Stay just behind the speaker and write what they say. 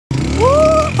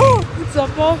It's a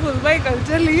powerful bike, I'll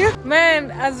tell you.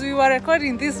 Man, as we were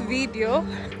recording this video,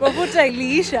 mafuta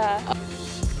iliisha.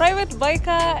 Private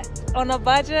biker on a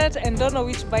budget and don't know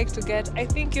which bike to get. I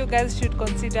think you guys should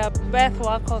consider Beth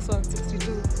Workhorse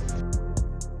 162.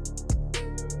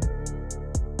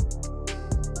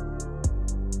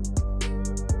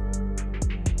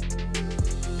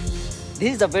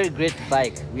 This is a very great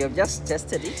bike. We have just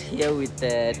tested it here with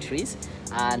the trees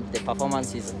and the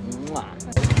performance is mwah.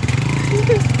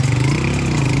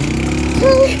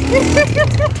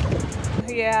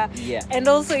 Yeah, and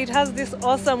also it has this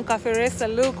awesome cafe racer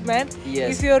look, man.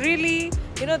 Yes. If you're really,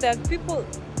 you know, there are people,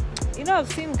 you know,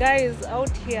 I've seen guys out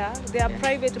here, they are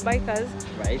private bikers,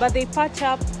 right, but they patch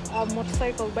up a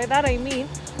motorcycle. By that I mean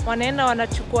wanaenda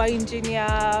wanachukua engine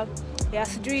ya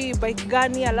sijui bike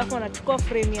gani, alafu wanachukua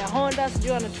frame ya Honda,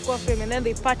 sijui wanachukua frame, and then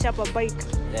they patch up a bike.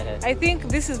 I think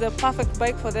this is the perfect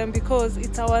bike for them because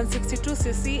it's a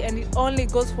 162cc and it only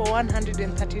goes for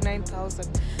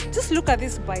 139,000. Just look at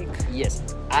this bike. Yes,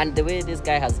 and the way this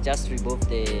guy has just removed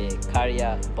the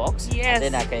carrier box, yes, and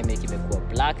then I can make him a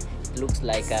black. It looks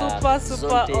like super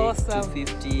a awesome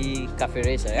 250 cafe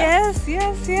racer. Yeah?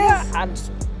 Yes. Yeah, and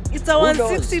it's a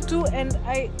 162, and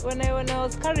when I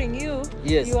was carrying you,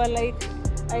 yes, you were like,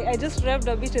 I just revved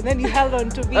a bit and then you held on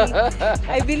to me.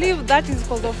 I believe that is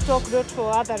because of torque, not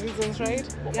for other reasons, right?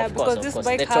 Yeah, because this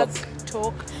bike has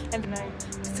torque and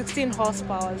 16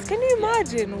 horsepower. Can you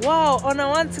imagine? Wow, on a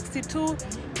 162,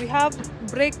 we have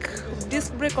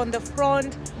disc brake on the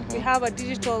front, we have a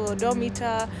digital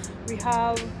odometer, we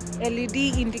have LED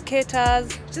indicators.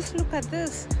 Just look at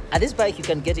this. And this bike, you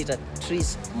can get it at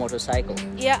Trees Motorcycle.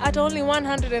 Yeah, at only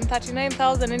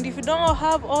 139,000. And if you don't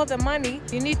have all the money,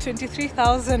 you need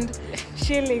 23,000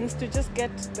 shillings to just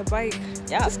get the bike.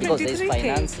 Yeah, just because there's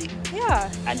financing. Yeah.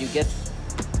 And you get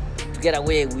to get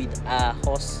away with a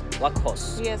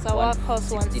workhorse. Yes, a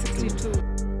workhorse 162.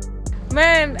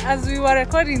 Man, as we were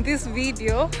recording this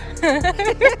video,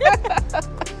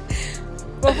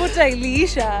 mafuta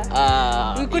iliisha.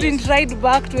 We couldn't ride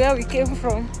back to where we came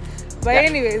from. But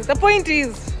anyways, the point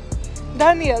is,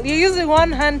 Daniel, you're using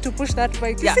one hand to push that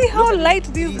bike. You see how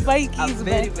light this bike is,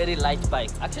 man? Very light bike.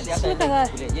 Actually, look at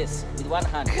that. Yes, with one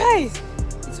hand. Guys,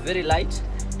 it's very light,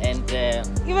 and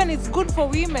even it's good for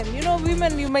women. You know,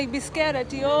 women, you might be scared at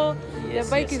the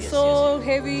bike is so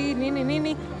heavy,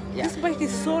 nini. Yeah. This bike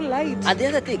is so light. And the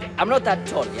other thing, I'm not that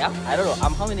tall, yeah? I don't know,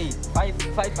 I'm how many?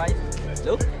 5'5".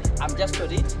 Look, I'm just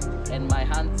on it, and my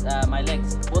hands, my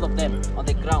legs, both of them on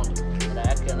the ground. And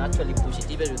I can actually push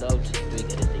it even without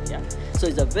doing anything, yeah? So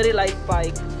it's a very light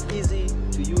bike, easy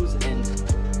to use, and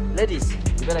ladies,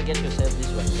 you better get yourself this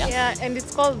one, yeah? Yeah, and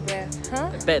it's called Beth,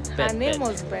 huh? Beth. Her name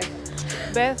was Beth.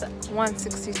 Beth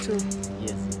 162.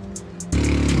 Yes.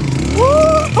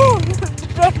 Woo!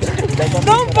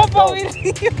 Don't papa with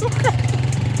you.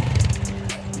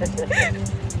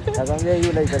 Nakwambia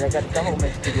yule ipeleka katika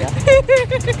home studio.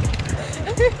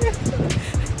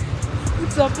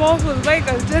 It's a powerful bike,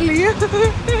 I'll tell you.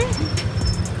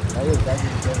 Hayo kazi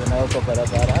ndio nayo kwa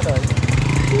barabara hata.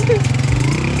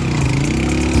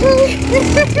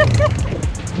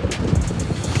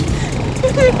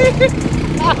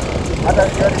 Hata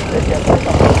sio ni ya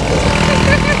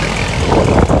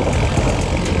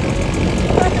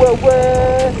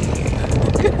wewe.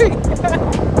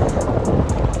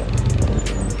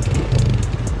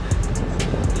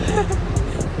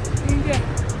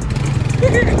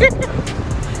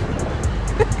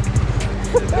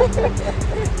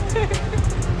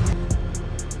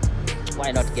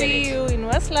 Why not get it? See you in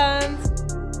Westlands.